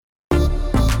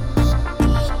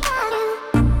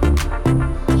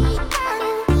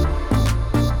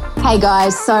Hey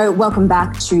guys, so welcome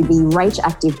back to the Rach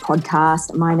Active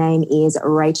podcast. My name is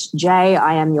Rach J.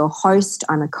 I am your host.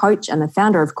 I'm a coach and the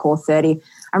founder of Core 30.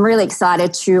 I'm really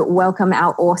excited to welcome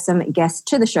our awesome guest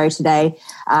to the show today.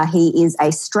 He is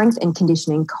a strength and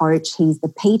conditioning coach. He's the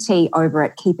PT over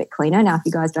at Keep It Cleaner. Now, if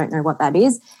you guys don't know what that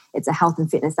is, it's a health and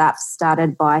fitness app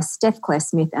started by Steph Claire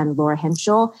Smith and Laura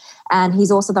Henshaw. And he's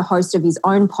also the host of his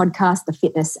own podcast, the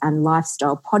Fitness and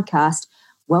Lifestyle Podcast.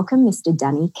 Welcome, Mr.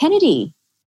 Danny Kennedy.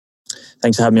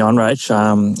 Thanks for having me on, Rach.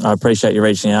 I appreciate you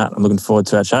reaching out. I'm looking forward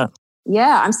to our chat.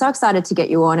 Yeah, I'm so excited to get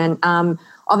you on. And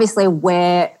obviously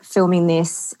we're filming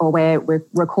this, or we're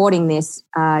recording this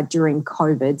during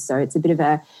COVID. So it's a bit of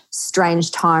a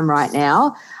strange time right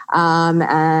now.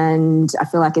 And I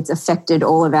feel like it's affected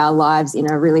all of our lives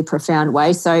in a really profound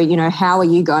way. So, you know, how are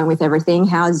you going with everything?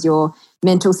 How's your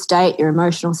mental state, your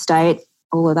emotional state,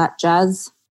 all of that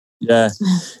jazz? Yeah,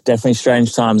 definitely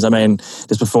strange times. I mean,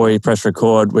 just before we press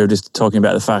record, we were just talking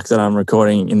about the fact that I'm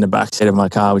recording in the backseat of my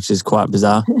car, which is quite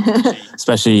bizarre,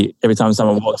 especially every time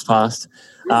someone walks past.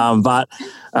 But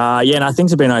things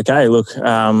have been okay. Look,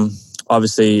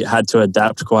 obviously had to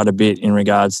adapt quite a bit in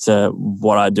regards to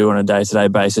what I do on a day-to-day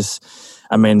basis.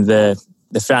 I mean, the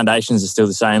foundations are still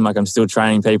the same. Like, I'm still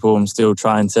training people. I'm still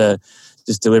trying to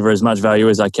just deliver as much value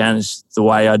as I can. It's the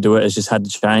way I do it has just had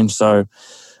to change. So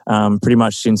pretty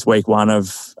much since week one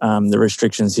of the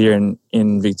restrictions here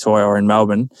in Victoria or in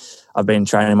Melbourne, I've been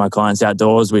training my clients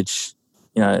outdoors, which,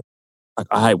 you know,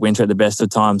 I hate winter at the best of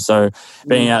times. So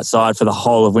being outside for the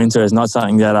whole of winter is not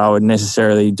something that I would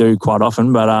necessarily do quite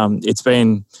often, but it's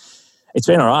been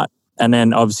all right. And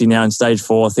then obviously now in stage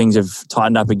 4, things have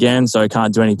tightened up again, so I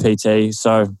can't do any PT.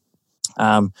 So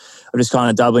I'm just kind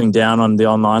of doubling down on the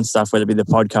online stuff, whether it be the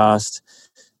podcast,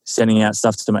 sending out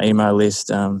stuff to my email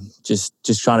list,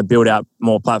 just trying to build out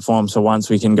more platforms so once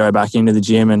we can go back into the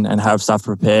gym and have stuff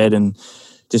prepared and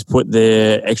just put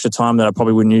the extra time that I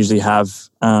probably wouldn't usually have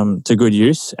to good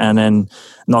use, and then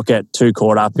not get too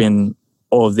caught up in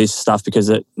all of this stuff because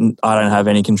I don't have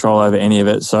any control over any of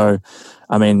it. So,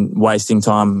 I mean, wasting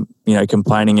time, you know,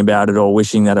 complaining about it or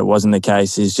wishing that it wasn't the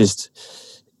case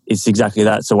it's exactly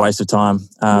that. It's a waste of time.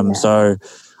 So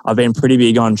I've been pretty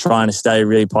big on trying to stay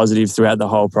really positive throughout the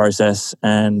whole process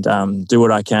and do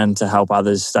what I can to help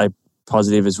others stay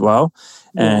positive as well.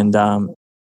 Yeah. And,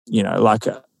 you know,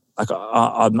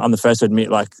 I'm the first to admit,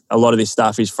 like, a lot of this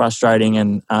stuff is frustrating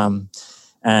and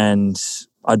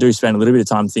I do spend a little bit of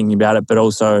time thinking about it, but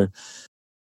also,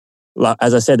 like,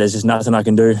 as I said, there's just nothing I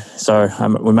can do. So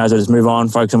we may as well just move on,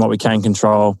 focus on what we can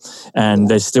control. And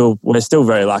we're still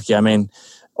very lucky. I mean,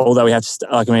 although we have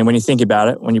to, when you think about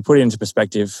it, when you put it into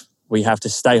perspective, we have to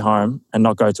stay home and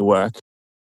not go to work.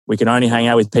 We can only hang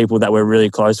out with people that we're really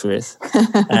close with.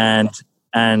 And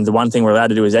the one thing we're allowed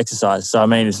to do is exercise. So, I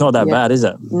mean, it's not that bad, is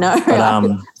it? No, but,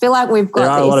 I feel like we've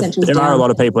got the essentials down. There are a lot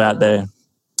of people out there.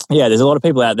 Yeah, there's a lot of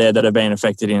people out there that have been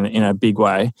affected in a big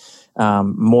way,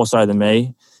 more so than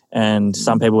me. And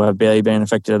some people have barely been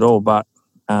affected at all. But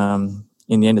in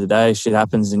the end of the day, shit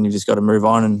happens and you've just got to move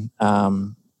on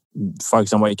and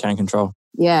focus on what you can control.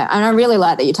 Yeah, and I really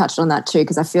like that you touched on that too,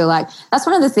 because I feel like that's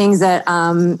one of the things that,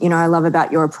 I love about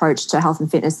your approach to health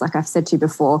and fitness. Like I've said to you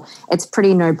before, it's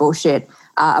pretty no bullshit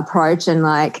approach. And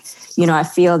I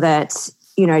feel that,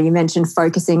 you mentioned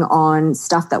focusing on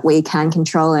stuff that we can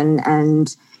control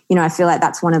and I feel like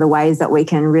that's one of the ways that we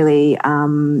can really,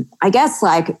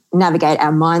 navigate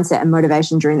our mindset and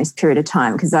motivation during this period of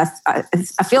time. Because I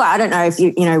feel like, I don't know if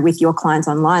you, with your clients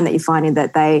online that you're finding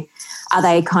that they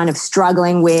kind of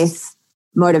struggling with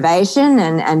motivation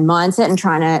and mindset and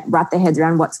trying to wrap their heads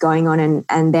around what's going on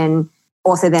and then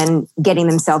also then getting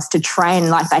themselves to train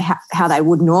like how they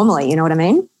would normally, you know what I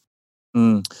mean?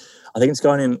 I think it's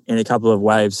gone in a couple of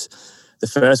waves. The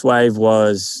first wave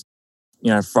was,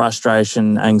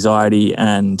 frustration, anxiety,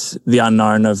 and the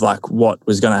unknown of like what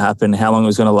was going to happen, how long it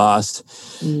was going to last.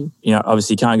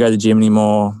 Obviously you can't go to the gym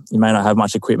anymore. You may not have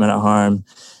much equipment at home.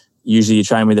 Usually you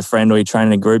train with a friend or you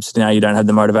train in groups. So now you don't have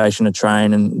the motivation to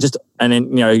train and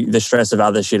then, the stress of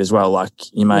other shit as well. Like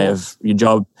you may have your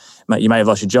job, you may have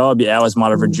lost your job, your hours might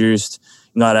have reduced,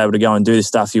 you're not able to go and do the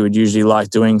stuff you would usually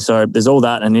like doing. So there's all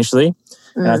that initially.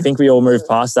 And I think we all moved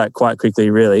past that quite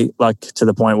quickly, really, like to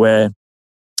the point where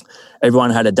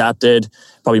everyone had adapted.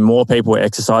 Probably more people were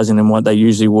exercising than what they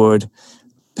usually would.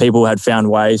 People had found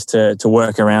ways to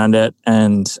work around it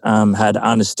and had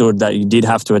understood that you did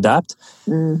have to adapt.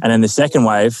 And then the second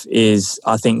wave is,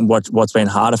 I think what's been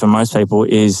harder for most people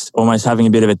is almost having a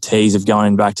bit of a tease of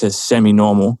going back to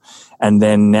semi-normal and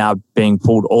then now being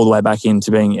pulled all the way back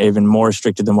into being even more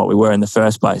restricted than what we were in the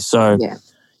first place. So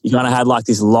you kind of had like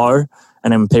this low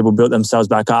and then people built themselves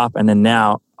back up. And then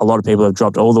now a lot of people have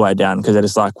dropped all the way down because they're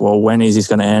just like, well, when is this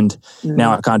going to end?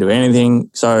 Now I can't do anything.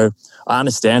 So I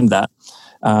understand that.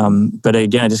 But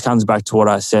again, it just comes back to what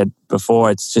I said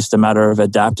before. It's just a matter of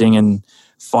adapting and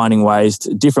finding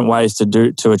different ways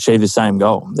to achieve the same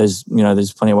goal. There's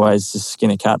plenty of ways to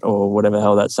skin a cat or whatever the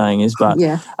hell that saying is. But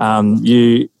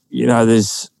you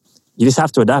just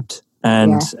have to adapt.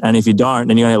 And if you don't,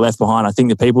 then you're going to get left behind. I think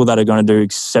the people that are going to do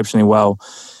exceptionally well,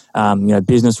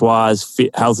 business-wise,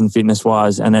 health and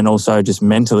fitness-wise, and then also just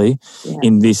mentally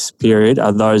in this period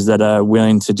are those that are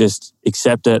willing to just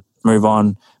accept it, move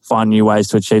on, find new ways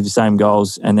to achieve the same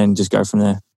goals, and then just go from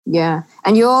there. Yeah.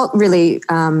 And you're really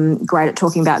great at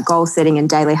talking about goal setting and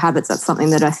daily habits. That's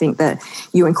something that I think that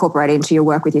you incorporate into your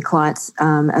work with your clients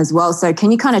as well. So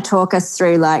can you kind of talk us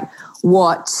through like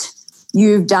what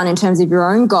you've done in terms of your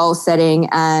own goal setting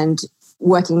and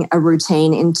working a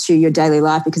routine into your daily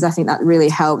life? Because I think that really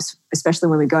helps, especially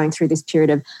when we're going through this period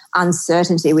of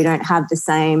uncertainty. We don't have the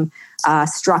same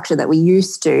structure that we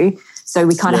used to. So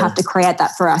we kind of have to create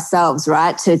that for ourselves,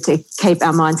 right? To keep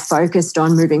our minds focused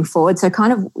on moving forward. So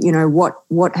kind of,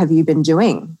 what have you been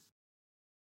doing?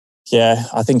 Yeah,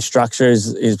 I think structure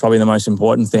is probably the most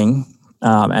important thing,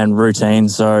 and routine.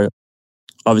 So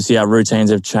obviously our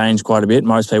routines have changed quite a bit.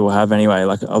 Most people have anyway.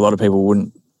 Like a lot of people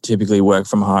wouldn't typically work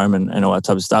from home and all that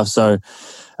type of stuff. So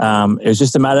it was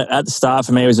just a matter, at the start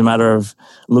for me, it was a matter of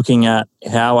looking at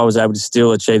how I was able to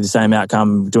still achieve the same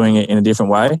outcome, doing it in a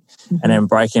different way, and then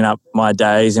breaking up my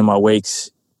days and my weeks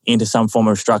into some form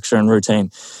of structure and routine.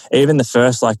 Even the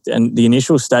first, and the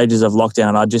initial stages of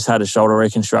lockdown, I just had a shoulder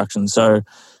reconstruction. So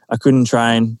I couldn't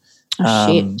train.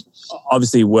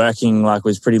 Obviously working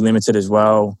was pretty limited as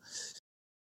well.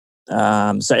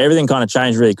 So everything kind of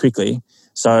changed really quickly.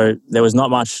 So there was not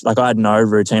much, I had no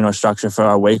routine or structure for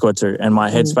a week or two. And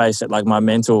my headspace, my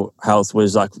mental health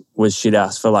was shit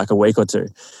ass for a week or two.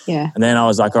 Yeah. And then I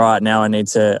was like, all right, now I need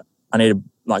to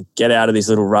get out of this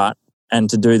little rut. And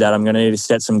to do that, I'm going to need to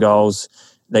set some goals.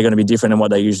 They're going to be different than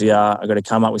what they usually are. I've got to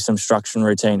come up with some structure and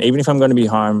routine. Even if I'm going to be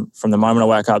home from the moment I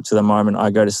wake up to the moment I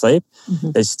go to sleep,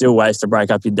 there's still ways to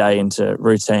break up your day into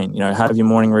routine. Have your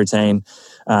morning routine,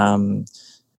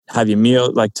 have your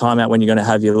meal, time out when you're going to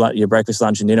have your breakfast,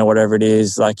 lunch and dinner, whatever it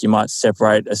is. You might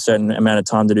separate a certain amount of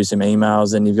time to do some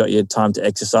emails, and you've got your time to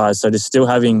exercise. So just still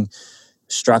having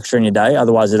structure in your day.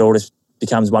 Otherwise it all just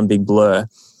becomes one big blur.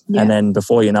 Yeah. And then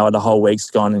before you know it, the whole week's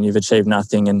gone and you've achieved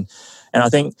nothing. And I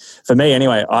think for me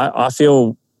anyway, I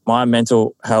feel my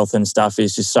mental health and stuff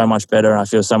is just so much better, and I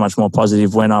feel so much more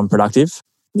positive when I'm productive.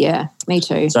 Yeah, me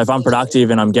too. So if I'm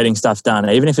productive and I'm getting stuff done,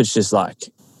 even if it's just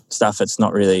stuff that's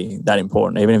not really that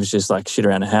important, even if it's just shit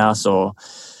around the house or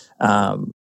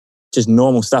just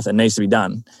normal stuff that needs to be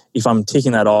done, if I'm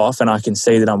ticking that off and I can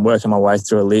see that I'm working my way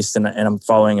through a list and I'm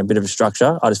following a bit of a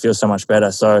structure, I just feel so much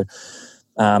better. So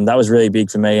that was really big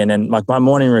for me. And then my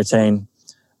morning routine.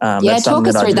 Talk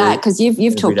us through that, because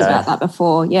you've talked about that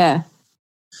before. Yeah,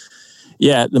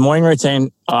 the morning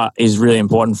routine is really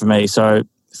important for me. So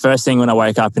first thing when I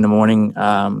wake up in the morning,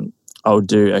 I'll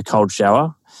do a cold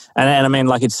shower. And I mean,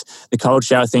 it's the cold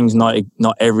shower thing's not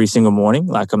every single morning.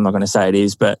 I'm not going to say it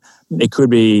is, but it could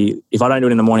be. If I don't do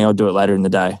it in the morning, I'll do it later in the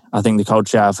day. I think the cold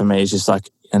shower for me is just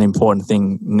an important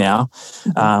thing now.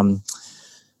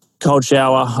 Cold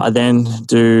shower, I then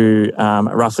do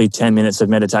roughly 10 minutes of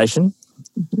meditation.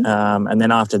 And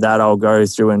then after that, I'll go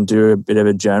through and do a bit of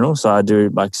a journal. So I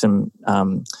do some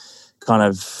kind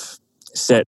of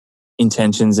set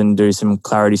intentions and do some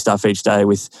clarity stuff each day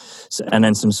and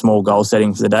then some small goal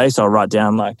setting for the day. So I'll write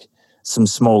down some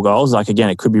small goals. Again,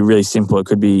 it could be really simple. It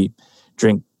could be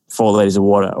drink 4 liters of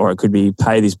water, or it could be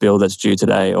pay this bill that's due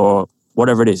today, or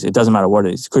whatever it is. It doesn't matter what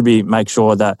it is. It could be make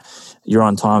sure that you're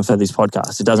on time for this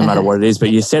podcast. It doesn't matter what it is, but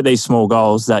you set these small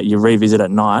goals that you revisit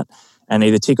at night and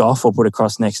either tick off or put a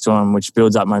cross next to them, which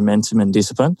builds up momentum and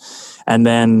discipline. And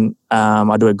then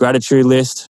I do a gratitude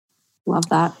list. Love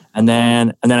that. And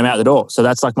then I'm out the door. So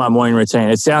that's my morning routine.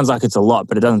 It sounds like it's a lot,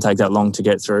 but it doesn't take that long to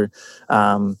get through.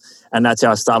 And that's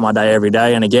how I start my day every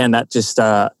day. And again, that just,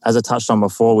 as I touched on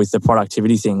before with the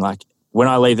productivity thing, when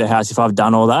I leave the house, if I've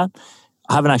done all that,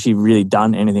 I haven't actually really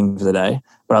done anything for the day,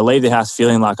 but I leave the house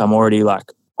feeling like I'm already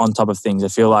on top of things. I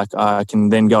feel like I can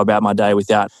then go about my day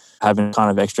without having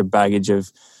kind of extra baggage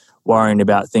of worrying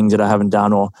about things that I haven't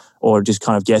done or just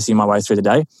kind of guessing my way through the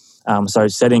day. So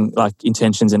setting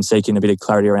intentions and seeking a bit of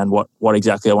clarity around what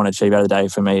exactly I want to achieve out of the day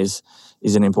for me is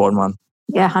an important one.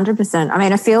 Yeah, 100%. I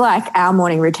mean, I feel like our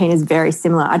morning routine is very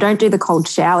similar. I don't do the cold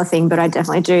shower thing, but I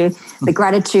definitely do the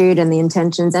gratitude and the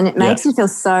intentions. And it makes you feel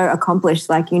so accomplished.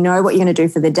 Like, you know what you're going to do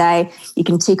for the day. You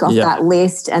can tick off that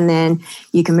list, and then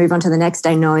you can move on to the next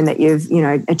day knowing that you've,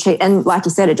 achieved. And like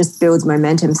you said, it just builds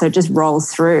momentum. So it just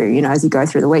rolls through, as you go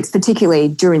through the weeks, particularly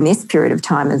during this period of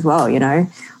time as well,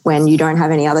 when you don't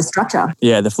have any other structure.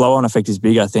 Yeah, the flow-on effect is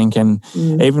big, I think. And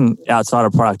even outside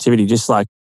of productivity, just like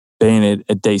being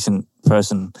a decent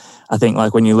person. I think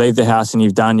like when you leave the house and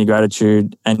you've done your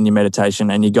gratitude and your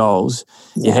meditation and your goals,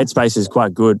 your headspace is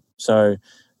quite good. So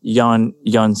you go and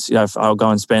I'll go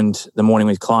and spend the morning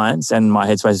with clients and my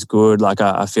headspace is good. Like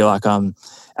I feel like I'm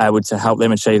able to help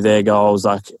them achieve their goals.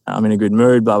 Like I'm in a good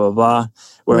mood, blah, blah, blah.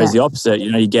 Whereas the opposite,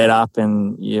 you get up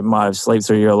and you might have slept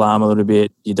through your alarm a little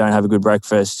bit. You don't have a good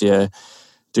breakfast. You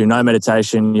do no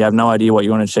meditation. You have no idea what you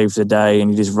want to achieve for the day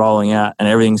and you're just rolling out and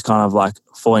everything's kind of like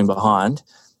falling behind.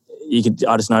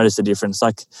 I just noticed the difference.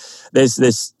 Like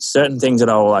there's certain things that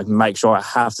I'll like make sure I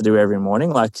have to do every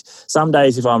morning. Like some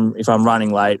days if I'm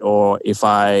running late or if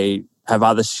I have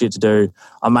other shit to do,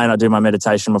 I may not do my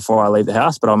meditation before I leave the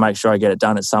house, but I'll make sure I get it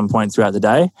done at some point throughout the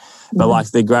day. But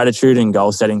like the gratitude and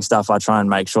goal setting stuff, I try and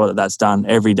make sure that that's done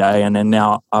every day. And then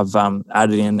now I've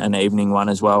added in an evening one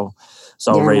as well.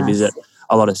 So I'll revisit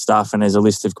a lot of stuff and there's a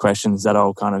list of questions that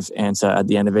I'll kind of answer at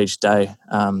the end of each day.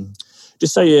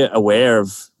 Just so you're aware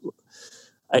of,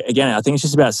 again, I think it's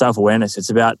just about self-awareness. It's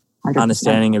about 100%.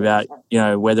 Understanding about,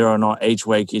 whether or not each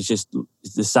week is just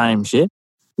the same shit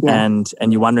and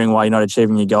you're wondering why you're not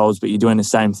achieving your goals, but you're doing the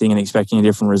same thing and expecting a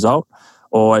different result.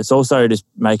 Or it's also just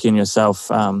making yourself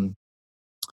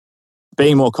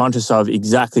being more conscious of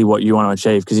exactly what you want to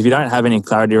achieve. Because if you don't have any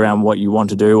clarity around what you want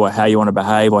to do or how you want to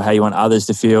behave or how you want others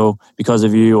to feel because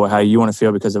of you or how you want to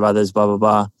feel because of others, blah, blah,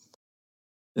 blah,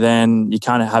 then you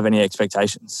can't have any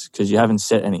expectations because you haven't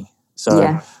set any.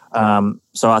 So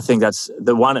I think that's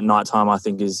the one at nighttime I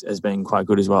think has been quite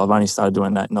good as well. I've only started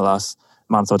doing that in the last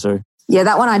month or two. Yeah,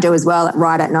 that one I do as well,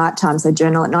 right at nighttime. So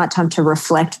journal at nighttime to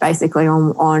reflect basically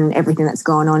on everything that's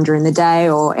gone on during the day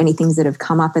or any things that have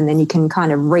come up, and then you can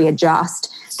kind of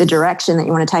readjust the direction that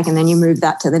you want to take and then you move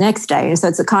that to the next day. So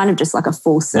it's a kind of just like a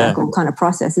full circle kind of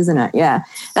process, isn't it? Yeah,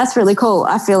 that's really cool.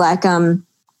 I feel like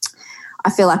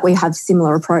we have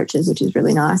similar approaches, which is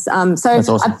really nice. So that's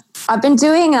awesome. I've been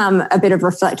doing a bit of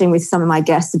reflecting with some of my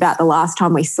guests about the last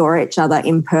time we saw each other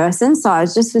in person. So I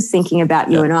was thinking about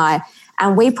you and I,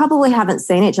 and we probably haven't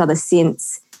seen each other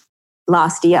since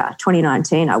last year,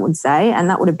 2019, I would say. And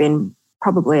that would have been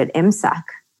probably at MSAC,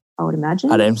 I would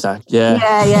imagine. At MSAC,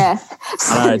 yeah. Yeah.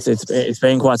 I know, it's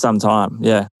been quite some time,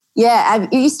 yeah. Yeah.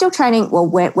 Are you still training, well,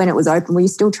 when it was open, were you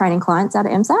still training clients out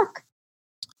at MSAC?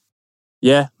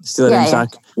 Yeah, still at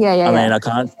MSAC. Yeah. I mean, I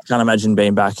can't imagine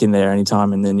being back in there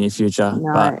anytime in the near future.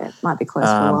 No, but, it might be close for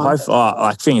a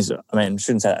while.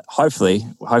 Shouldn't say that. Hopefully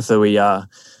we are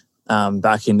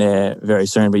back in there very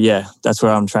soon. But yeah, that's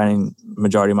where I'm training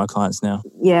majority of my clients now.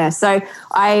 Yeah, so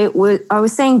I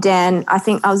was seeing Dan. I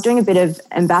think I was doing a bit of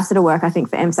ambassador work, I think,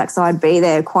 for MSAC. So I'd be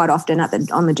there quite often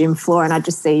on the gym floor, and I'd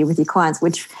just see you with your clients,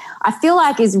 which I feel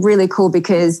like is really cool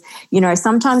because,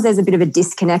 sometimes there's a bit of a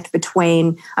disconnect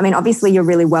between, I mean, obviously you're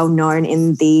really well known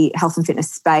in the health and fitness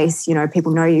space.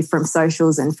 People know you from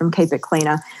socials and from Keep It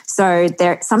Cleaner. So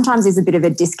there sometimes is a bit of a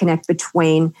disconnect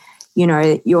between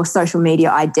your social media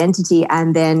identity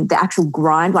and then the actual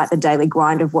grind, like the daily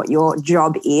grind of what your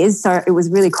job is. So it was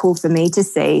really cool for me to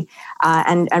see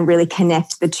and really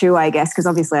connect the two, I guess, because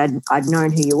obviously I'd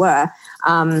known who you were.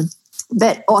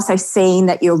 But also seeing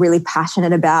that you're really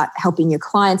passionate about helping your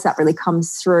clients, that really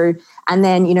comes through. And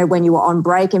then, when you were on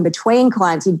break in between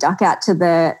clients, you'd duck out to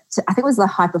I think it was the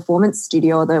high performance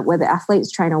studio or where the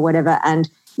athletes train or whatever, and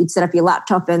you'd set up your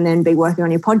laptop and then be working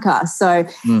on your podcast. So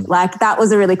that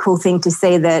was a really cool thing to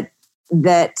see that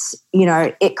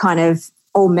it kind of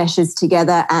all meshes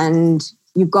together and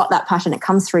you've got that passion. It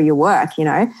comes through your work,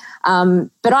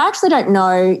 But I actually don't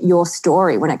know your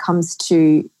story when it comes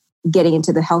to getting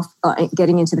into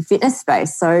the fitness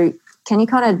space. So can you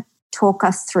kind of talk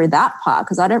us through that part?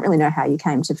 Because I don't really know how you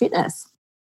came to fitness.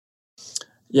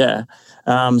 Yeah.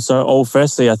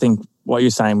 Firstly, I think what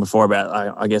you're saying before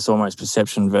about, I guess, almost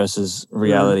perception versus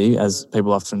reality, as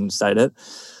people often state it,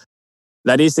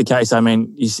 that is the case. I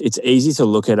mean, it's easy to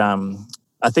look at,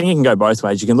 I think you can go both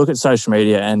ways. You can look at social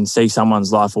media and see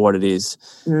someone's life for what it is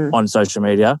on social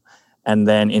media. And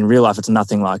then in real life, it's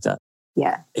nothing like that.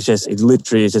 Yeah. It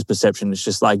literally is just perception. It's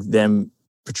just like them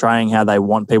portraying how they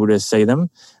want people to see them,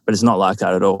 but it's not like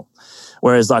that at all.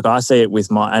 Whereas like I see it with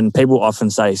and people often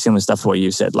say similar stuff to what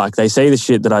you said. Like they see the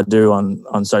shit that I do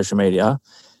on social media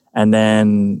and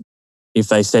then if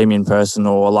they see me in person,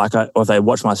 or or if they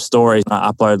watch my stories and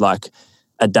I upload like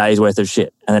a day's worth of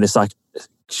shit, and then it's like,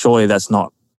 surely that's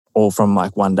not all from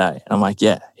like one day. And I'm like,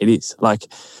 yeah, it is. Like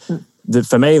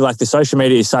for me, like the social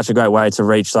media is such a great way to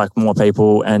reach like more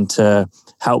people and to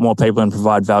help more people and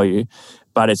provide value.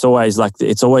 But it's always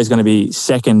going to be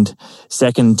second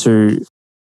to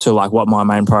like what my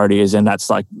main priority is, and that's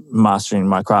like mastering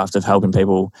my craft of helping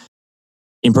people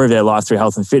improve their life through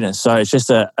health and fitness. So it's just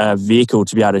a vehicle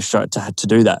to be able to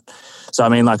do that. So I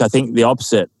mean, like I think the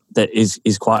opposite that is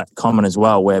quite common as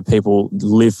well, where people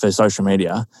live for social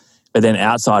media, but then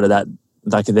outside of that,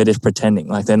 like they're just pretending,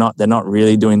 like they're not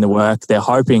really doing the work. They're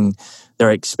hoping,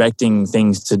 they're expecting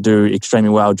things to do extremely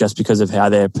well just because of how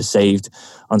they're perceived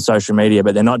on social media,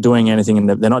 but they're not doing anything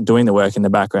they're not doing the work in the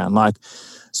background. Like,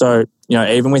 so, you know,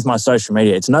 even with my social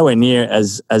media, it's nowhere near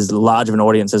as large of an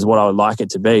audience as what I would like it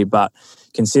to be. But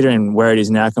considering where it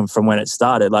is now from when it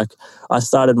started, like I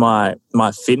started my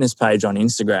fitness page on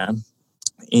Instagram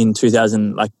in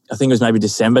 2000, like I think it was maybe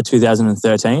December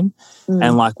 2013.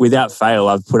 And like without fail,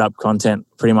 I've put up content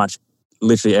pretty much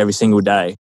literally every single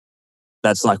day.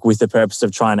 That's like with the purpose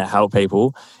of trying to help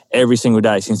people every single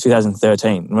day since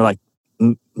 2013. We're like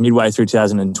midway through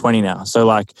 2020 now. So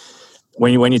like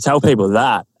when you tell people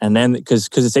that, and then because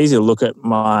it's easy to look at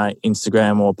my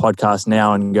Instagram or podcast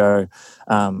now and go,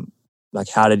 like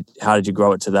how did you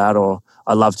grow it to that? Or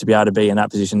I'd love to be able to be in that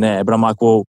position there. But I'm like,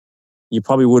 well, you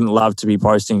probably wouldn't love to be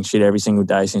posting shit every single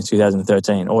day since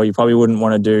 2013, or you probably wouldn't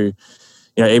want to do,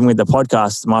 you know, even with the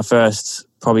podcast, my first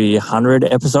probably 100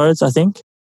 episodes, I think,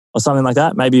 or something like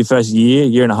that, maybe the first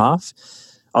year and a half,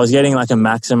 I was getting like a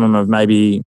maximum of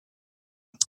maybe,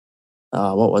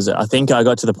 what was it? I think I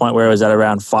got to the point where it was at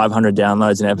around 500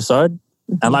 downloads an episode.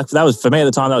 And like that was, for me at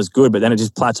the time, that was good, but then it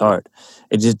just plateaued.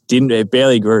 It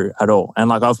barely grew at all. And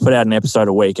like I've put out an episode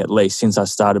a week at least since I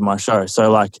started my show.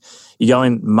 So like you go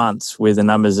in months where the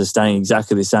numbers are staying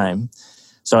exactly the same.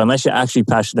 So unless you're actually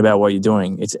passionate about what you're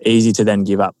doing, it's easy to then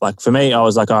give up. Like for me, I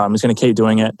was like, all right, I'm just going to keep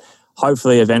doing it.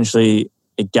 Hopefully eventually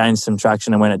it gains some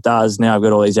traction. And when it does, now I've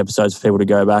got all these episodes for people to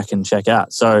go back and check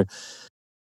out. So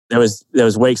there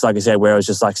was weeks, like I said, where it was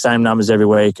just like same numbers every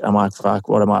week. I'm like, fuck,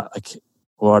 what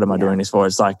am I doing this for?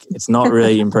 It's like, it's not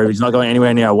really improving. It's not going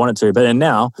anywhere near I want it to. But then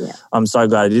now I'm so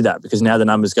glad I did that, because now the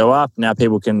numbers go up. Now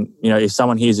people can, you know, if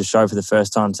someone hears a show for the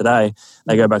first time today,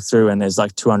 they go back through and there's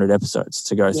like 200 episodes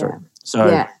to go through.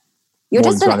 So you're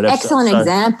just an excellent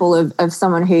example of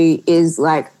someone who is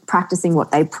like practicing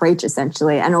what they preach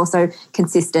essentially, and also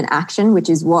consistent action, which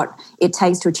is what it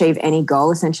takes to achieve any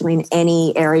goal essentially in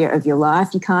any area of your life.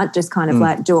 You can't just kind of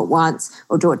like do it once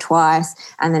or do it twice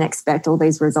and then expect all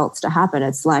these results to happen.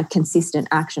 It's like consistent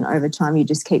action over time. You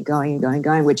just keep going and going and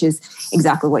going, which is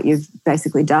exactly what you've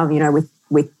basically done, you know,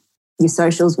 with your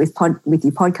socials, with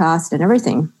your podcast and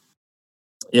everything.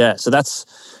 Yeah, so that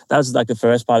was like the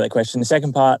first part of that question. The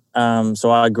second part, so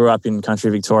I grew up in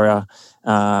country Victoria,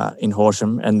 in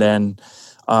Horsham, and then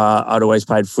I'd always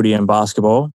played footy and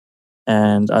basketball.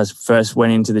 And I first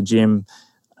went into the gym,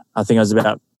 I think I was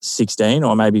about 16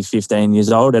 or maybe 15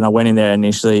 years old, and I went in there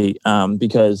initially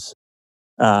because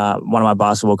one of my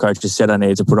basketball coaches said I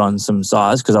needed to put on some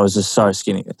size because I was just so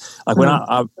skinny. Like when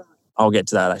I'll get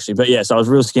to that actually. But yeah, so I was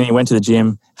real skinny, went to the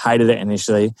gym, hated it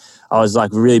initially. I was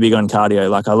like really big on cardio.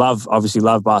 Like I obviously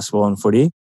love basketball and footy.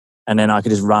 And then I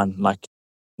could just run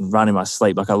in my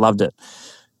sleep. Like I loved it.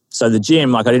 So the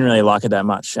gym, like I didn't really like it that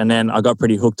much. And then I got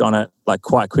pretty hooked on it like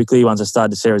quite quickly once I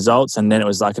started to see results. And then it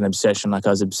was like an obsession. Like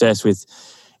I was obsessed with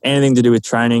anything to do with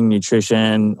training,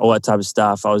 nutrition, all that type of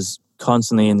stuff. I was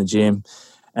constantly in the gym.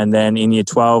 And then in year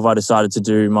 12, I decided to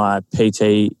do my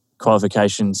PT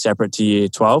qualification separate to year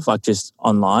 12, like just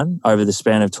online over the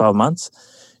span of 12 months,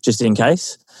 just in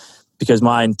case, because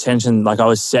my intention, like I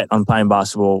was set on playing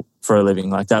basketball for a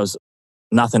living. Like that was,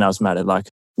 nothing else mattered. Like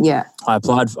I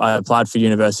applied for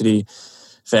university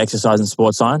for exercise and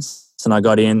sports science, and I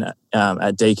got in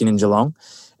at Deakin in Geelong,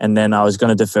 and then I was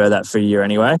going to defer that for a year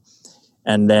anyway.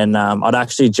 And then I'd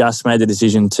actually just made the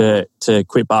decision to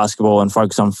quit basketball and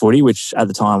focus on footy, which at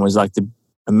the time was like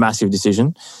a massive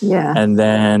decision. Yeah. And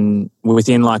then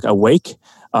within like a week,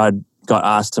 I got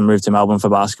asked to move to Melbourne for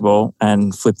basketball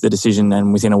and flipped the decision.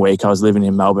 And within a week, I was living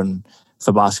in Melbourne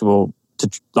for basketball to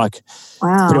like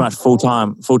pretty much full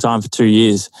time for 2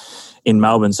 years in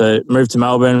Melbourne. So moved to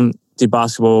Melbourne, did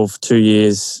basketball for 2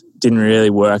 years, didn't really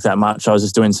work that much. I was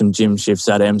just doing some gym shifts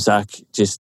at MSAC,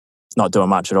 just not doing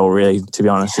much at all really, to be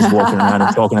honest, just walking around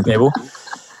and talking to people.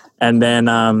 And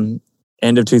then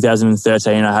end of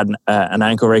 2013, I had an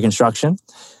ankle reconstruction.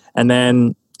 And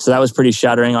then, so that was pretty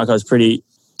shattering. Like I was pretty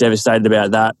devastated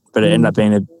about that, but it ended up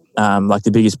being like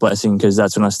the biggest blessing, because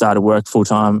that's when I started work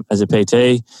full-time as a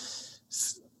PT.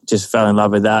 Just fell in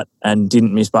love with that and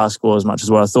didn't miss basketball as much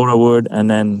as what I thought I would. And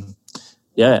then,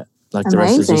 yeah, like the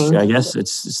rest is history, I guess. It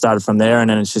started from there, and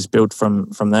then it's just built from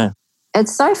there.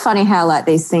 It's so funny how like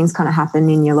these things kind of happen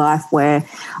in your life where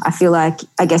I feel like,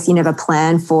 I guess you never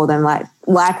plan for them, like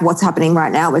what's happening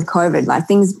right now with COVID. Like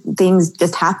things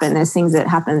just happen. There's things that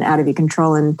happen out of your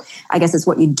control, and I guess it's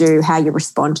what you do, how you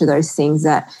respond to those things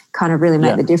that kind of really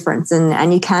make the difference.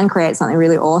 And you can create something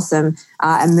really awesome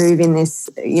and move in this,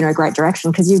 great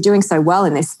direction, because you're doing so well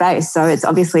in this space. So it's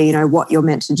obviously, what you're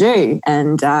meant to do,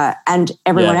 and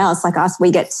everyone else like us,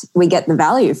 we get the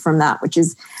value from that, which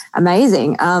is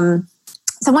amazing.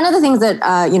 So one of the things that,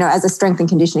 as a strength and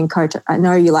conditioning coach, I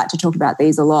know you like to talk about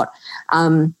these a lot,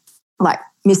 like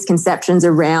misconceptions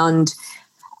around,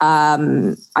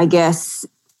 I guess,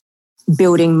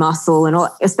 building muscle and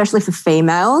all, especially for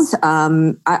females.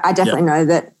 I definitely know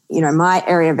that, my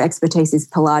area of expertise is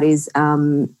Pilates.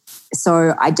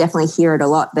 So I definitely hear it a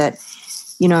lot that,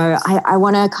 I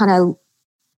want to kind of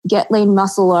get lean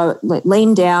muscle or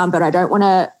lean down, but I don't want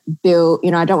to build,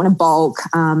 I don't want to bulk.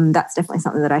 That's definitely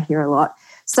something that I hear a lot.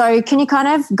 So can you kind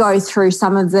of go through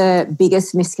some of the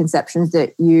biggest misconceptions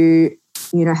that you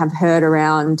have heard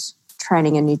around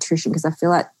training and nutrition? Because I feel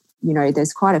like,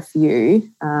 there's quite a few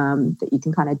that you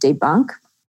can kind of debunk.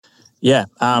 Yeah.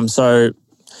 So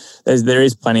there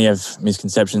is plenty of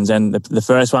misconceptions. And the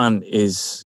first one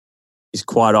is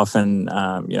quite often,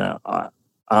 I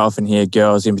often hear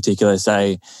girls in particular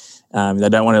say they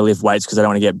don't want to lift weights because they don't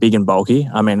want to get big and bulky.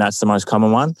 I mean, that's the most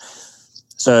common one.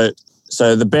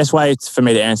 So the best way for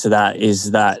me to answer that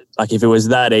is that, like, if it was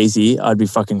that easy, I'd be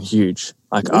fucking huge.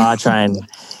 Like, I train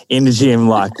in the gym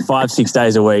like 5-6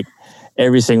 days a week,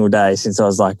 every single day since I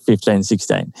was like 15,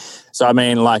 16. So, I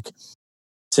mean, I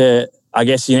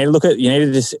guess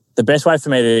the best way for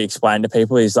me to explain to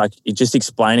people is like just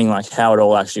explaining like how it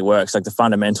all actually works, like the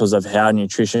fundamentals of how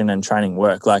nutrition and training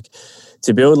work. Like,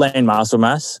 to build lean muscle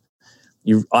mass,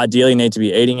 you ideally need to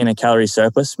be eating in a calorie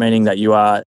surplus, meaning that you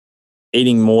are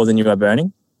eating more than you are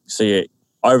burning. So you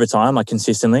over time, like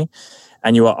consistently,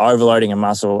 and you are overloading a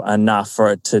muscle enough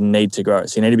for it to need to grow.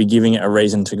 So you need to be giving it a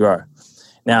reason to grow.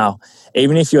 Now,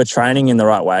 even if you're training in the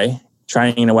right way,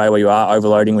 training in a way where you are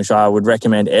overloading, which I would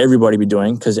recommend everybody be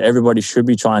doing, because everybody should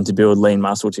be trying to build lean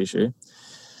muscle tissue.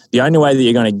 The only way that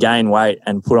you're going to gain weight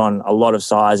and put on a lot of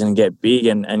size and get big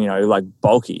and like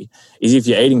bulky is if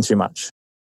you're eating too much.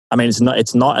 I mean,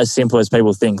 it's not as simple as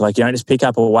people think. Like, you don't just pick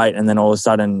up a weight and then all of a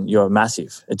sudden you're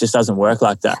massive. It just doesn't work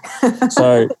like that.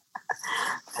 So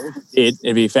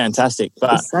it'd be fantastic.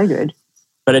 But it's so good.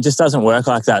 But it just doesn't work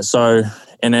like that. So,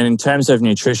 and then in terms of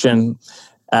nutrition,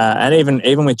 and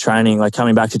even with training, like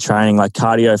coming back to training, like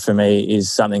cardio for me is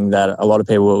something that a lot of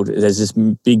people, there's this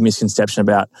big misconception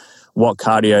about what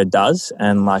cardio does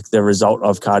and like the result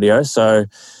of cardio. So,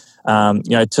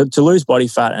 to lose body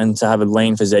fat and to have a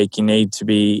lean physique, you need to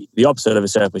be the opposite of a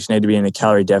surplus. You need to be in a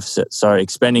calorie deficit. So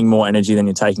expending more energy than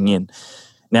you're taking in.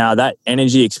 Now, that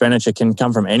energy expenditure can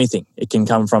come from anything. It can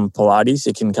come from Pilates.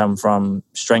 It can come from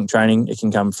strength training. It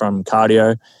can come from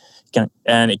cardio.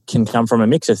 And it can come from a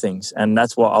mix of things. And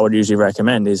that's what I would usually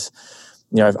recommend is,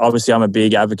 obviously I'm a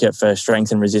big advocate for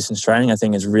strength and resistance training. I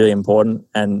think it's really important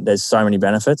and there's so many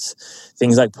benefits.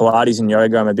 Things like Pilates and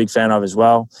yoga I'm a big fan of as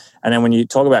well. And then when you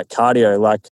talk about cardio,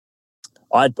 like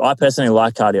I personally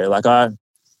like cardio. Like I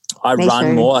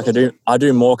run more. Like I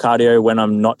do more cardio when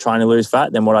I'm not trying to lose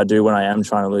fat than what I do when I am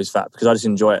trying to lose fat, because I just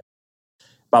enjoy it.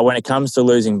 But when it comes to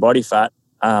losing body fat,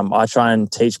 I try and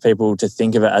teach people to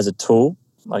think of it as a tool.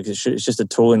 Like it's just a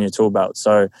tool in your tool belt.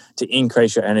 So to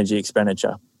increase your energy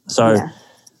expenditure. So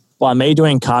by me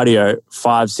doing cardio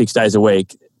 5-6 days a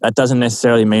week, that doesn't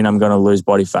necessarily mean I'm going to lose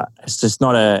body fat. It's just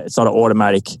it's not an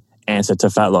automatic answer to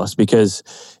fat loss, because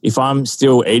if I'm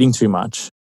still eating too much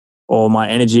or my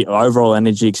overall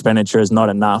energy expenditure is not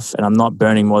enough and I'm not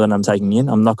burning more than I'm taking in,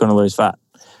 I'm not going to lose fat,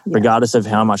 regardless of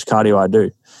how much cardio I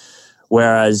do.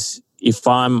 Whereas if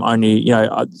I'm only,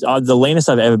 the leanest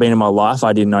I've ever been in my life,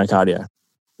 I did no cardio.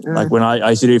 Like when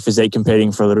I used to do physique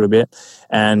competing for a little bit,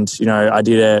 and I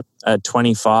did a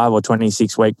 25 or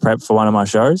 26 week prep for one of my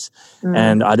shows,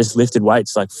 and I just lifted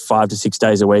weights like 5 to 6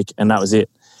 days a week, and that was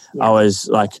it. I was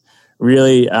like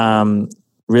really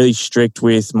strict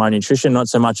with my nutrition, not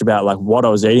so much about like what I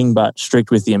was eating, but strict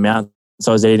with the amount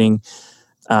I was eating.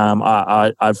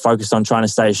 I focused on trying to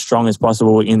stay as strong as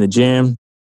possible in the gym.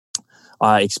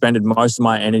 I expended most of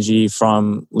my energy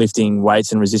from lifting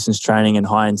weights and resistance training and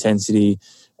high intensity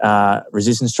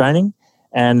resistance training.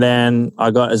 And then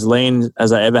I got as lean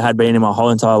as I ever had been in my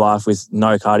whole entire life with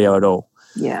no cardio at all.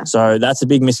 Yeah. So that's a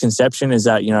big misconception, is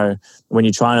that, when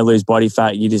you're trying to lose body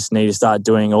fat, you just need to start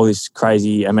doing all this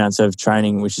crazy amounts of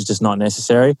training, which is just not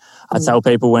necessary. I tell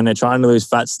people, when they're trying to lose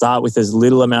fat, start with as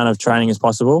little amount of training as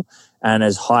possible and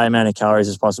as high amount of calories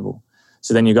as possible.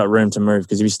 So then you've got room to move.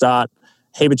 Because if you start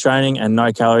heap of training and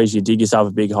no calories, you dig yourself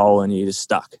a big hole and you're just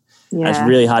stuck. Yeah. And it's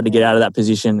really hard to get out of that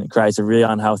position. It creates a really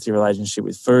unhealthy relationship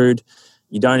with food.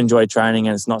 You don't enjoy training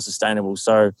and it's not sustainable.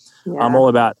 So I'm all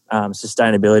about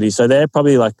sustainability. So they're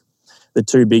probably like the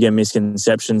two bigger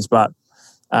misconceptions. But,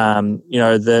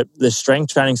 the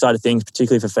strength training side of things,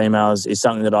 particularly for females, is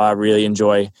something that I really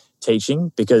enjoy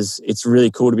teaching, because it's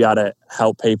really cool to be able to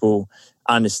help people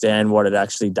understand what it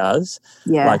actually does.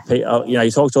 Yeah. Like,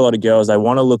 you talk to a lot of girls, they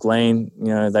want to look lean,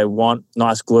 they want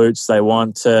nice glutes, they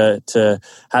want to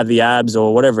have the abs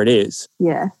or whatever it is.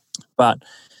 Yeah. But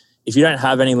if you don't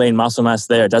have any lean muscle mass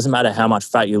there, it doesn't matter how much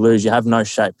fat you lose, you have no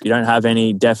shape. You don't have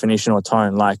any definition or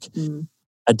tone. Like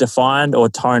a defined or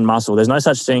toned muscle, there's no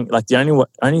such thing. Like the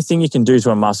only thing you can do to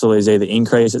a muscle is either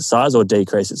increase its size or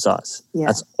decrease its size. Yeah.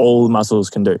 That's all muscles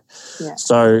can do. Yeah.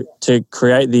 So to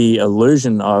create the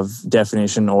illusion of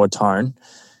definition or tone,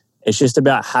 it's just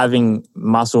about having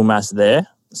muscle mass there.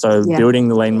 So building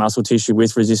the lean muscle tissue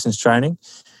with resistance training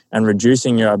and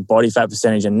reducing your body fat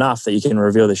percentage enough that you can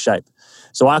reveal the shape.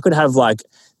 So I could have like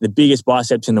the biggest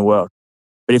biceps in the world,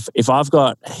 but if I've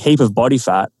got a heap of body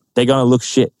fat, they're going to look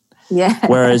shit. Yeah.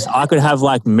 Whereas I could have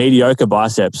like mediocre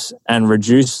biceps and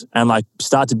reduce and like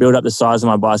start to build up the size of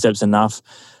my biceps enough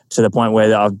to the point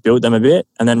where I've built them a bit,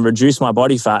 and then reduce my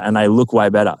body fat and they look way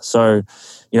better. So,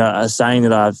 a saying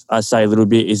that I say a little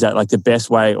bit is that like the best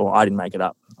way, or I didn't make it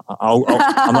up, I'm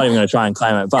not even going to try and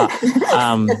claim it, but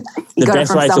the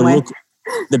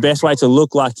best way to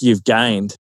look like you've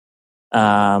gained,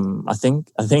 I think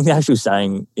the actual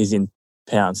saying is in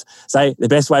pounds. Say the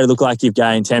best way to look like you've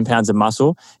gained 10 pounds of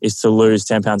muscle is to lose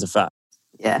 10 pounds of fat.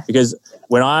 Yeah. Because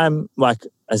when I'm like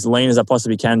as lean as I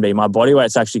possibly can be, my body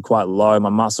weight's actually quite low. My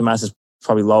muscle mass is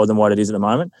probably lower than what it is at the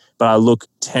moment, but I look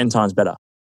 10 times better.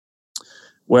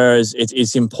 Whereas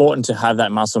it's important to have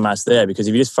that muscle mass there, because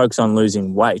if you just focus on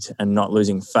losing weight and not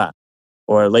losing fat,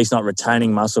 or at least not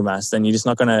retaining muscle mass, then you're just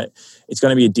not it's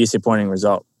going to be a disappointing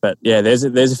result. But yeah, there's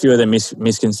a few of the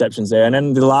misconceptions there. And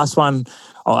then the last one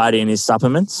I'll add in is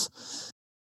supplements.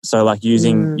 So like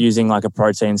using like a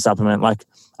protein supplement, like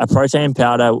a protein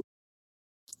powder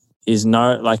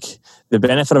the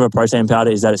benefit of a protein powder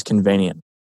is that it's convenient.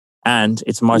 And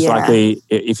it's most likely,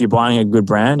 if you're buying a good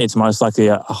brand, it's most likely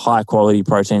a high quality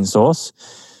protein source,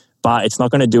 but it's not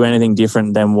going to do anything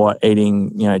different than what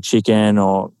eating, chicken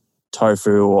or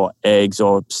tofu or eggs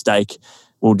or steak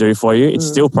will do for you. It's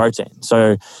still protein.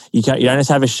 So you don't just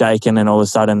have a shake and then all of a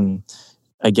sudden,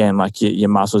 again, like your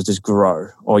muscles just grow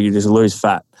or you just lose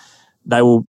fat. They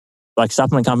will, like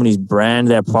supplement companies brand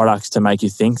their products to make you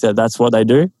think that that's what they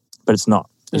do, but it's not.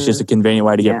 It's just a convenient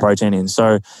way to get protein in.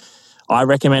 So I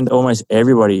recommend almost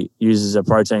everybody uses a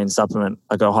protein supplement,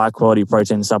 like a high quality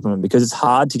protein supplement, because it's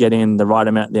hard to get in the right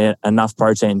amount there, enough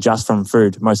protein just from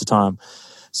food most of the time.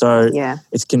 So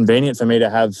it's convenient for me to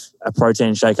have a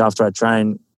protein shake after I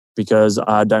train because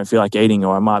I don't feel like eating,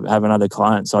 or I might have another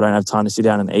client, so I don't have time to sit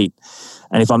down and eat.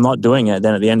 And if I'm not doing it,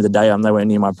 then at the end of the day, I'm nowhere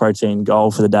near my protein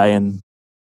goal for the day. And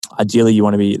ideally, you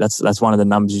want to be, that's one of the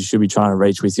numbers you should be trying to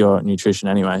reach with your nutrition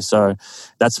anyway. So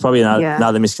that's probably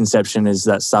another misconception, is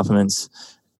that supplements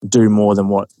do more than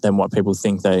what people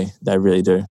think they really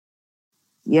do.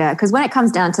 Yeah, because when it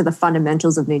comes down to the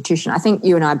fundamentals of nutrition, I think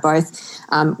you and I both,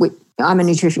 I'm a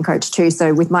nutrition coach too.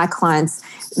 So with my clients,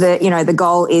 the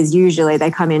goal is usually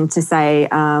they come in to say,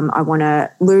 I want to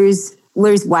lose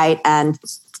weight and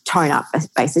tone up,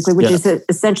 basically, which is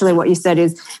essentially what you said,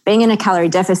 is being in a calorie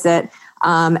deficit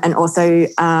and also,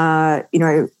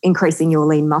 increasing your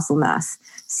lean muscle mass.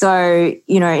 So,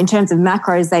 in terms of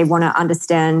macros, they want to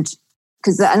understand,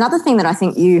 because another thing that I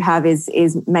think you have is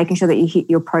making sure that you hit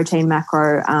your protein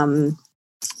macro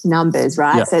numbers,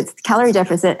 right? Yeah. So it's calorie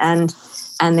deficit and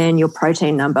then your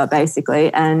protein number,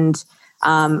 basically. And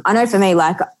I know for me,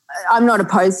 like, I'm not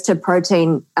opposed to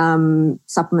protein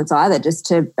supplements either, just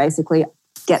to basically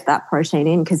get that protein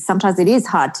in, because sometimes it is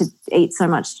hard to eat so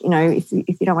much, if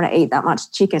you don't want to eat that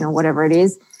much chicken or whatever it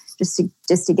is,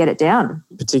 just to get it down.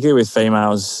 Particularly with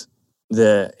females,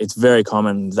 it's very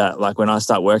common that, like, when I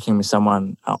start working with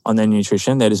someone on their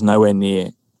nutrition, they're just nowhere near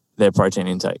their protein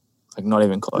intake, like not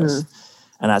even close.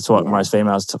 And that's what most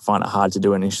females find it hard to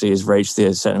do initially, is reach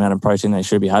the certain amount of protein they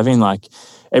should be having. Like,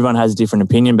 everyone has a different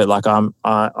opinion, but like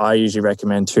I usually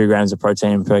recommend 2 grams of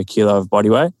protein per kilo of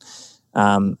body weight.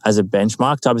 as a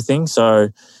benchmark type of thing. So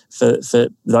for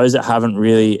those that haven't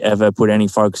really ever put any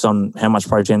focus on how much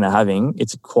protein they're having,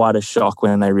 it's quite a shock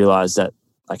when they realize that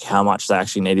like how much they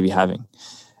actually need to be having.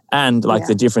 And like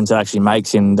the difference it actually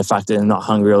makes in the fact that they're not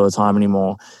hungry all the time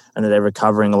anymore and that they're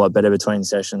recovering a lot better between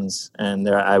sessions and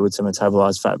they're able to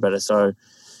metabolize fat better. So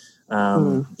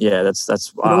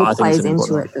that's I think plays it's into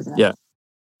important. it, doesn't it? Yeah.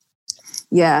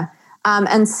 Yeah.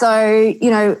 And so,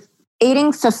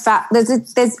 eating for fat,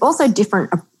 there's also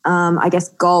different, I guess,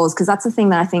 goals, because that's the thing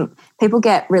that I think people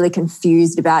get really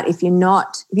confused about. If you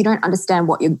don't understand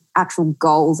what your actual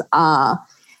goals are,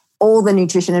 all the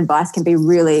nutrition advice can be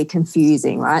really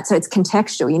confusing, right? So it's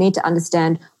contextual. You need to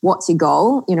understand what's your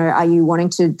goal. Are you wanting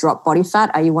to drop body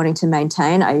fat? Are you wanting to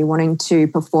maintain? Are you wanting to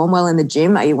perform well in the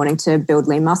gym? Are you wanting to build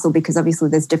lean muscle? Because obviously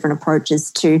there's different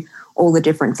approaches to all the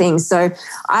different things. So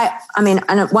I mean,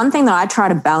 and one thing that I try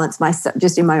to balance myself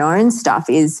just in my own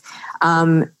stuff is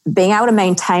being able to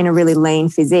maintain a really lean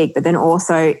physique, but then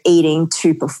also eating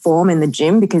to perform in the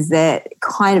gym, because they're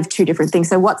kind of two different things.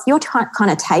 So what's your kind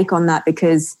of take on that?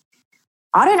 Because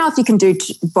I don't know if you can do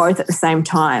both at the same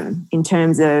time in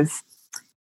terms of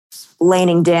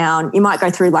leaning down. You might go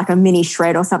through like a mini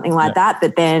shred or something like that,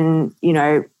 but then,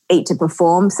 eat to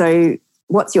perform. So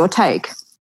what's your take?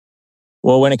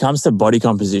 Well, when it comes to body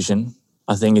composition,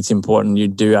 I think it's important. You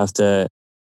do have to,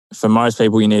 for most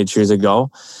people, you need to choose a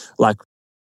goal. Like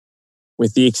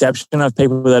with the exception of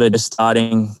people that are just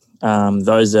starting,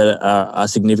 those that are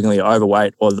significantly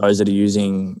overweight or those that are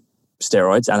using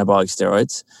steroids, anabolic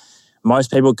steroids,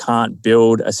 most people can't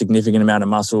build a significant amount of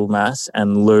muscle mass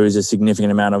and lose a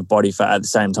significant amount of body fat at the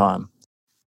same time.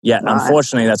 Yet,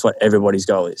 unfortunately, that's what everybody's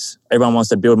goal is. Everyone wants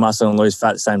to build muscle and lose fat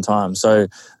at the same time. So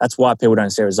that's why people don't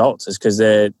see results, is because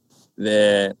it's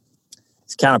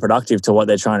counterproductive to what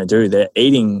they're trying to do. They're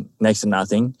eating next to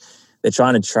nothing. They're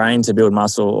trying to train to build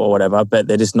muscle or whatever, but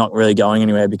they're just not really going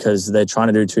anywhere because they're trying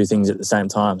to do two things at the same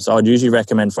time. So I'd usually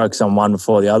recommend focus on one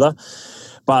before the other.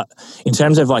 But in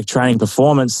terms of like training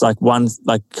performance, like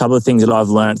couple of things that I've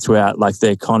learned throughout like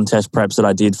the contest preps that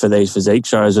I did for these physique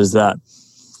shows was that,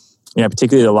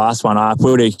 particularly the last one, I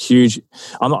put a huge,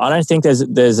 I don't think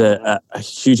there's a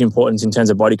huge importance in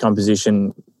terms of body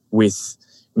composition with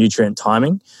nutrient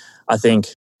timing. I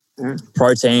think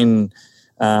protein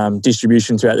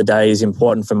distribution throughout the day is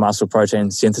important for muscle protein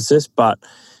synthesis. But,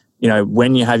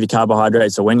 when you have your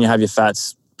carbohydrates or when you have your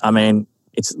fats, I mean,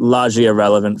 it's largely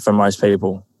irrelevant for most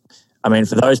people. I mean,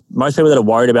 for most people that are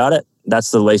worried about it,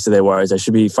 that's the least of their worries. They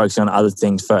should be focusing on other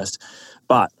things first.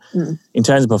 But in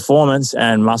terms of performance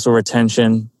and muscle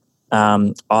retention,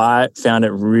 I found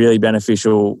it really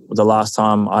beneficial the last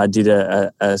time I did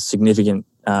a significant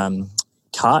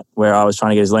cut where I was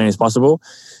trying to get as lean as possible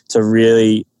to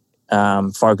really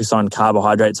focus on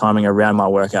carbohydrate timing around my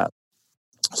workout.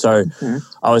 So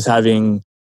I was having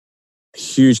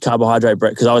huge carbohydrate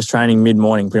breakfast because I was training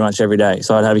mid-morning pretty much every day.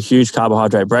 So I'd have a huge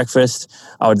carbohydrate breakfast.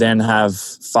 I would then have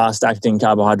fast-acting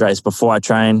carbohydrates before I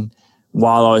train,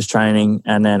 while I was training,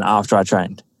 and then after I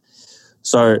trained.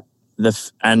 So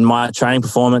my training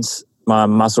performance, my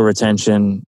muscle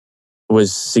retention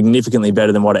was significantly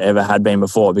better than what it ever had been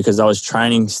before because I was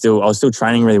still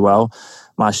training really well.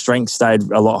 My strength stayed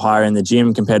a lot higher in the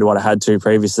gym compared to what I had to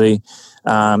previously.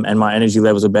 And my energy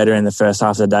levels were better in the first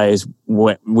half of the day,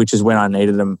 which is when I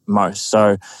needed them most.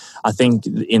 So I think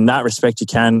in that respect, you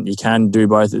can do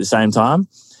both at the same time.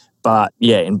 But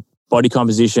yeah, in body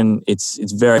composition, it's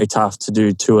very tough to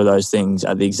do two of those things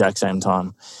at the exact same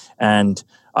time. And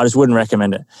I just wouldn't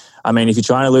recommend it. I mean, if you're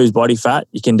trying to lose body fat,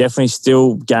 you can definitely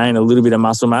still gain a little bit of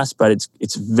muscle mass, but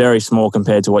it's very small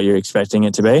compared to what you're expecting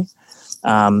it to be.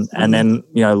 And then,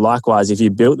 likewise, if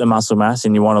you built the muscle mass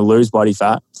and you want to lose body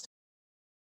fat,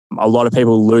 a lot of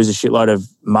people lose a shitload of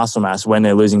muscle mass when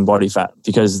they're losing body fat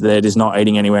because they're just not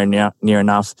eating anywhere near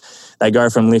enough. They go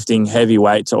from lifting heavy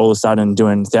weight to all of a sudden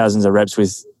doing thousands of reps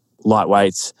with light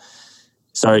weights.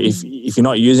 So if you're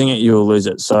not using it, you will lose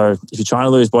it. So if you're trying to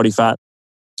lose body fat,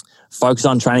 focus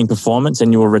on training performance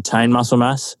and you will retain muscle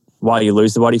mass while you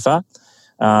lose the body fat.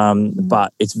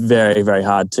 But it's very, very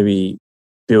hard to be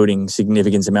building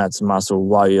significant amounts of muscle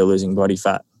while you're losing body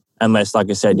fat. Unless, like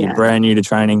I said, you're brand new to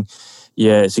training,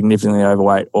 you're significantly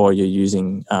overweight, or you're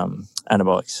using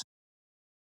anabolics.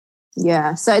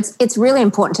 Yeah, so it's really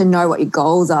important to know what your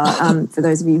goals are for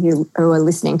those of you who are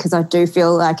listening, because I do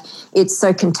feel like it's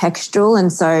so contextual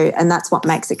and that's what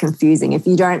makes it confusing. If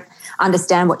you don't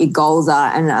understand what your goals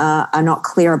are and are not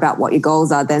clear about what your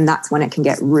goals are, then that's when it can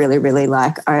get really, really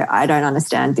like, I don't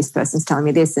understand. This person's telling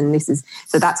me this and this is,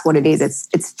 so that's what it is.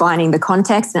 It's finding the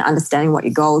context and understanding what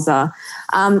your goals are.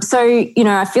 So, you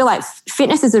know, I feel like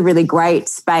fitness is a really great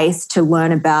space to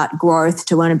learn about growth,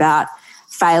 to learn about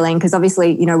failing, because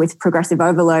obviously, you know, with progressive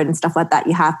overload and stuff like that,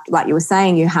 you have, like you were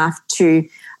saying, you have to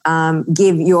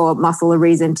give your muscle a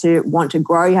reason to want to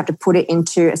grow. You have to put it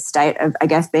into a state of, I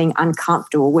guess, being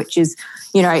uncomfortable, which is,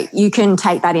 you know, you can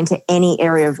take that into any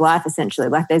area of life, essentially.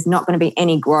 Like there's not going to be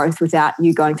any growth without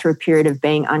you going through a period of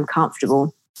being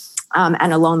uncomfortable.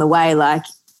 And along the way, like,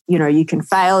 you know, you can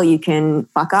fail, you can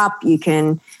fuck up, you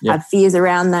can have fears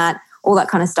around that, all that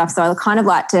kind of stuff. So I kind of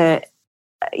like to,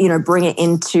 you know, bring it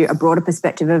into a broader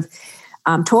perspective of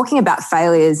talking about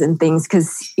failures and things,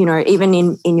 because, you know, even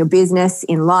in your business,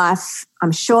 in life,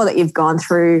 I'm sure that you've gone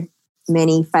through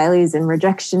many failures and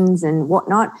rejections and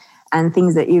whatnot, and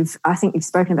things that I think you've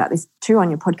spoken about this too on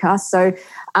your podcast. So,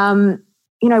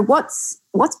 you know, what's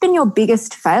been your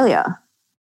biggest failure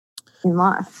in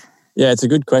life? Yeah, it's a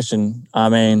good question. I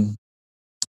mean,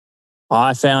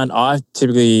 I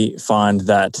typically find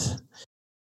that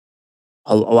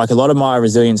like a lot of my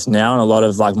resilience now and a lot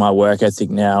of like my work ethic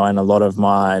now and a lot of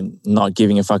my not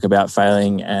giving a fuck about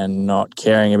failing and not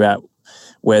caring about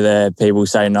whether people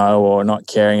say no or not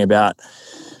caring about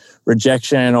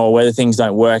rejection or whether things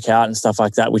don't work out and stuff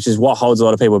like that, which is what holds a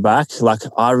lot of people back. Like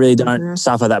I really don't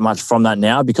suffer that much from that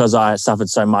now because I suffered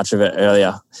so much of it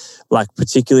earlier. Like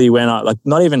particularly when I, like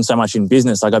not even so much in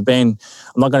business, like I'm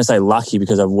not going to say lucky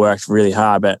because I've worked really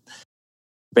hard, but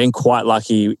been quite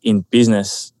lucky in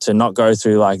business to not go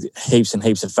through like heaps and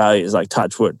heaps of failures, like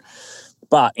touch wood.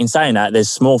 But in saying that, there's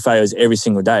small failures every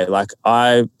single day. Like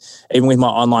even with my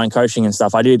online coaching and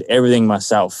stuff, I did everything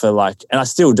myself for like, and I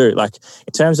still do. Like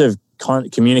in terms of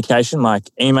communication, like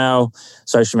email,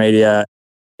 social media,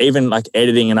 even like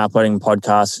editing and uploading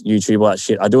podcasts, YouTube, all that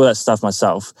shit. I do all that stuff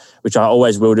myself, which I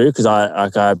always will do because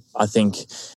I think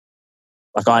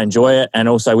like I enjoy it. And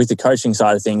also with the coaching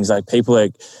side of things, like people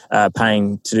are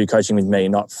paying to do coaching with me,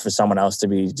 not for someone else to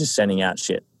be just sending out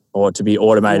shit or to be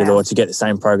automated or to get the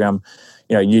same program,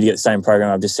 you know, you to get the same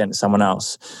program I've just sent to someone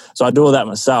else. So I do all that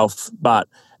myself, but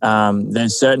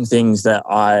there's certain things that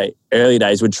I early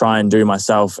days would try and do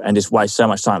myself and just waste so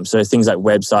much time. So things like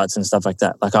websites and stuff like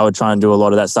that. Like I would try and do a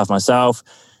lot of that stuff myself.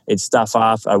 It'd stuff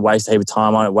up, I'd waste a heap of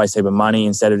time on it, waste a heap of money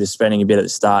instead of just spending a bit at the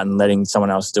start and letting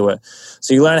someone else do it.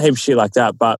 So you learn a heap of shit like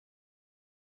that.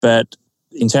 But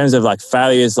in terms of like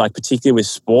failures, like particularly with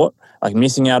sport, like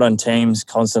missing out on teams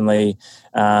constantly,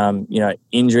 you know,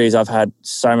 injuries. I've had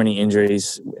so many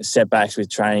injuries, setbacks with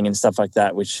training and stuff like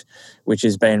that, which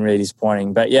has been really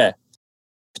disappointing. But yeah,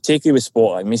 particularly with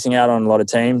sport, like missing out on a lot of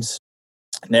teams,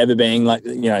 never being like,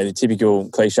 you know, the typical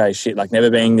cliche shit, like never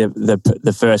being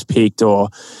the first picked or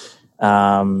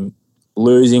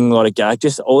losing a lot of games,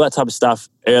 just all that type of stuff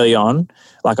early on.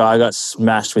 Like I got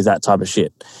smashed with that type of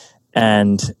shit.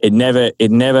 And it never,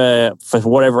 for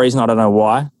whatever reason, I don't know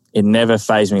why, it never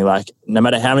fazed me. Like no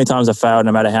matter how many times I failed,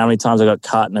 no matter how many times I got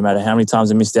cut, no matter how many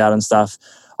times I missed out on stuff,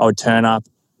 I would turn up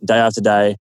day after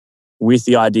day with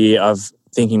the idea of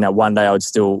thinking that one day I would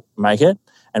still make it.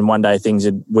 And one day things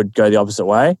would go the opposite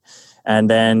way. And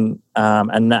then,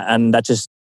 and that just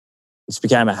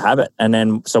became a habit. And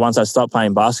then, so once I stopped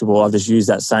playing basketball, I've just used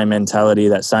that same mentality,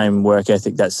 that same work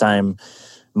ethic, that same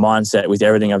mindset with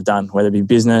everything I've done, whether it be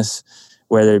business,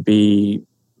 whether it be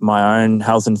my own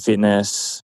health and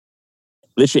fitness,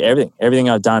 literally everything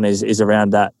I've done is around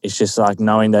that. It's just like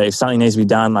knowing that if something needs to be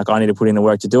done, like I need to put in the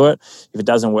work to do it. If it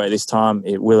doesn't work this time,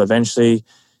 it will eventually.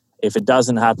 If it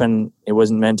doesn't happen, it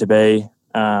wasn't meant to be.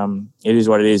 It is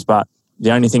what it is, but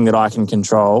the only thing that I can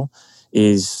control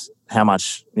is how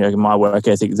much, you know, my work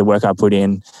ethic, the work I put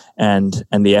in and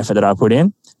the effort that I put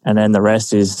in, and then the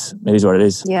rest is what it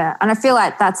is. Yeah, and I feel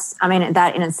like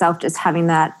that in itself, just having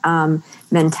that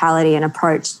mentality and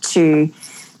approach to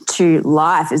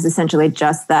life is essentially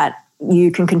just that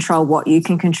you can control what you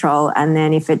can control, and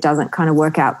then if it doesn't kind of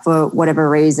work out for whatever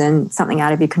reason, something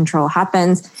out of your control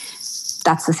happens,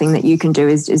 that's the thing that you can do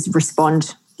is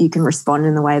respond. You can respond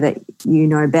in the way that you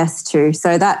know best to.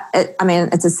 So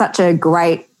it's such a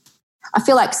great, I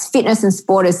feel like fitness and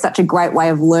sport is such a great way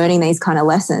of learning these kind of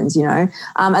lessons, you know.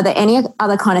 Are there any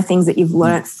other kind of things that you've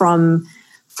learnt from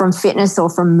fitness or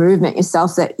from movement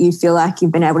yourself that you feel like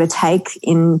you've been able to take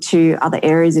into other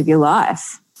areas of your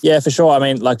life? Yeah, for sure. I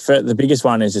mean, like the biggest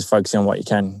one is just focusing on what you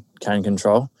can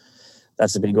control.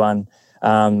 That's the big one.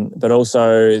 but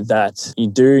also that you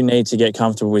do need to get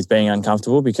comfortable with being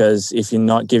uncomfortable, because if you're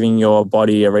not giving your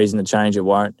body a reason to change, it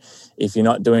won't. If you're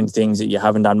not doing things that you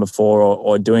haven't done before,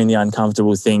 or doing the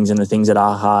uncomfortable things and the things that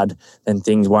are hard, then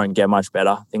things won't get much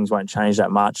better. Things won't change that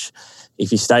much.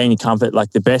 If you stay in your comfort,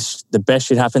 like the best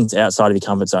shit happens outside of your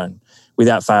comfort zone,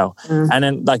 without fail. And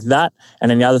then like that,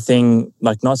 and then the other thing,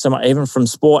 like not so much, even from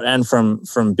sport and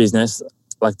from business,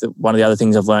 like one of the other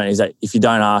things I've learned is that if you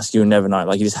don't ask, you'll never know.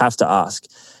 Like you just have to ask.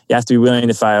 You have to be willing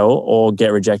to fail or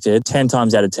get rejected 10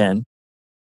 times out of 10.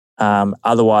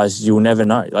 Otherwise, you'll never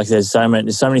know. Like there's so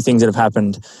many things that have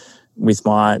happened with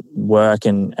my work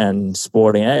and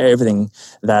sporting, everything,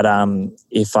 that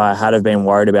if I had have been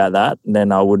worried about that,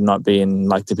 then I would not be in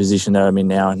like the position that I'm in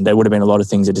now. And there would have been a lot of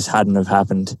things that just hadn't have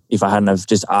happened if I hadn't have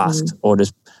just asked or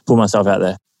just put myself out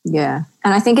there. Yeah.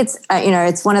 And I think it's,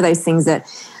 it's one of those things that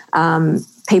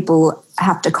people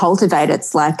have to cultivate.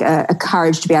 It's like a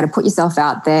courage to be able to put yourself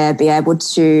out there, be able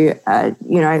to,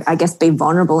 I guess be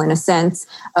vulnerable in a sense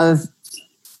of,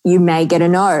 you may get a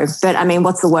no, but I mean,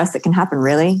 what's the worst that can happen,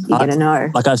 really? You get a no.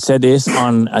 Like I've said this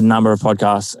on a number of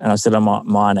podcasts, and I've said on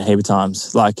mine a heap of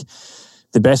times. Like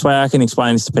the best way I can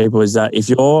explain this to people is that if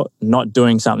you're not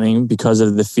doing something because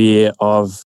of the fear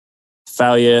of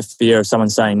failure, fear of someone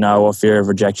saying no, or fear of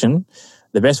rejection,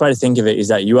 the best way to think of it is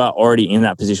that you are already in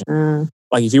that position.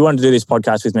 Like if you wanted to do this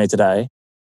podcast with me today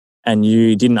and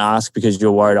you didn't ask because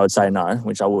you're worried I would say no,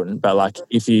 which I wouldn't, but like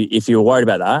if you were worried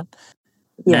about that,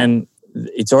 then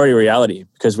it's already reality,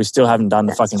 because we still haven't done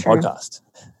the fucking podcast.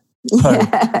 So,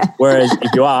 whereas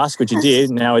if you ask, which you did,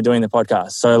 now we're doing the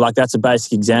podcast. So like that's a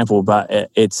basic example, but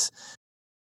it's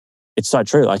so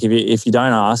true. Like if you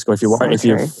don't ask, or if you're worried, if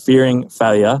you're fearing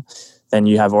failure, then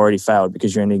you have already failed,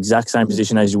 because you're in the exact same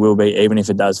position as you will be, even if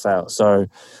it does fail. So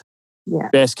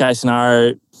best case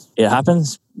scenario, it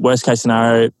happens. Worst case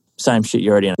scenario, same shit,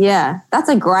 you're already in it. Yeah, that's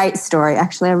a great story.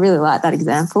 Actually, I really like that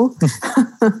example.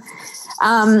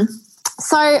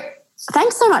 So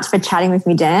thanks so much for chatting with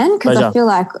me, Dan, because I feel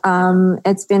like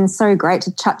it's been so great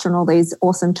to touch on all these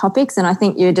awesome topics. And I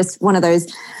think you're just one of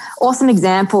those awesome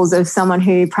examples of someone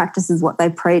who practices what they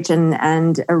preach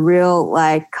and a real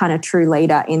like kind of true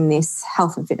leader in this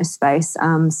health and fitness space.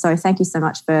 So thank you so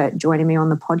much for joining me on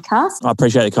the podcast. I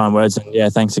appreciate the kind words,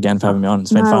 and thanks again for having me on.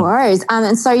 It's been fun. No worries.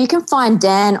 And so you can find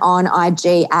Dan on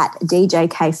IG at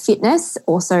DJK Fitness,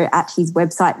 also at his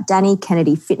website,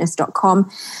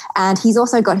 DannyKennedyFitness.com. And he's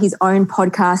also got his own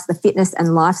podcast, the Fitness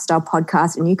and Lifestyle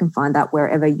Podcast, and you can find that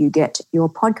wherever you get your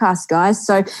podcast, guys.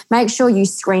 So make sure you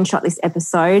screenshot this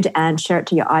episode and share it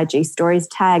to your IG stories,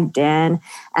 tag Dan,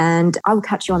 and I will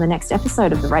catch you on the next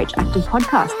episode of the Rach Active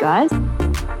Podcast, guys.